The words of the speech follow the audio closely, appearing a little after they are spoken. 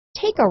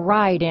Take a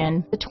ride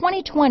in the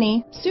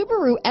 2020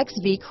 Subaru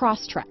XV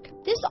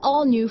Crosstrek. This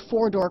all-new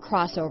four-door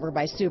crossover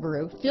by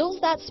Subaru fills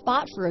that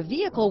spot for a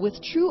vehicle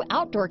with true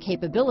outdoor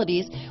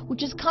capabilities,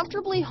 which is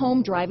comfortably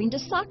home driving to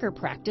soccer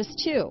practice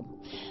too.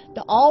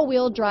 The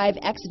all-wheel drive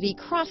XV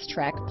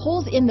Crosstrek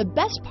pulls in the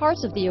best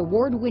parts of the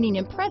award-winning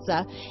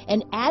Impreza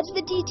and adds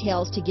the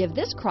details to give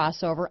this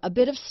crossover a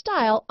bit of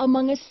style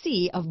among a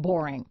sea of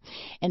boring.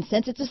 And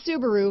since it's a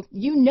Subaru,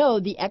 you know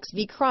the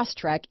XV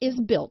Crosstrek is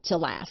built to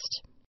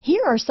last.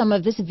 Here are some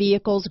of this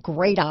vehicle's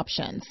great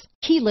options: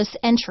 keyless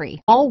entry,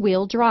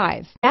 all-wheel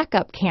drive,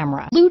 backup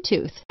camera,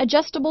 Bluetooth,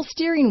 adjustable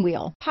steering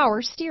wheel,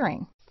 power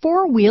steering,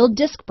 four-wheel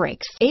disc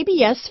brakes,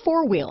 ABS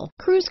four-wheel,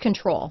 cruise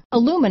control,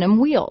 aluminum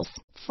wheels,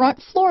 front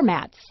floor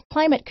mats,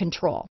 climate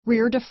control,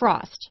 rear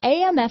defrost,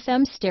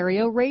 AM/FM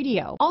stereo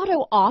radio,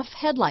 auto-off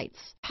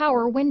headlights,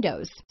 power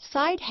windows,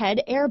 side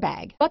head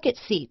airbag, bucket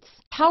seats,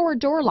 power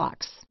door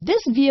locks.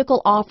 This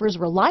vehicle offers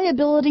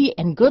reliability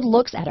and good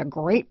looks at a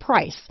great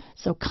price.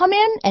 So come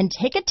in and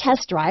take a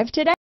test drive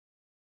today.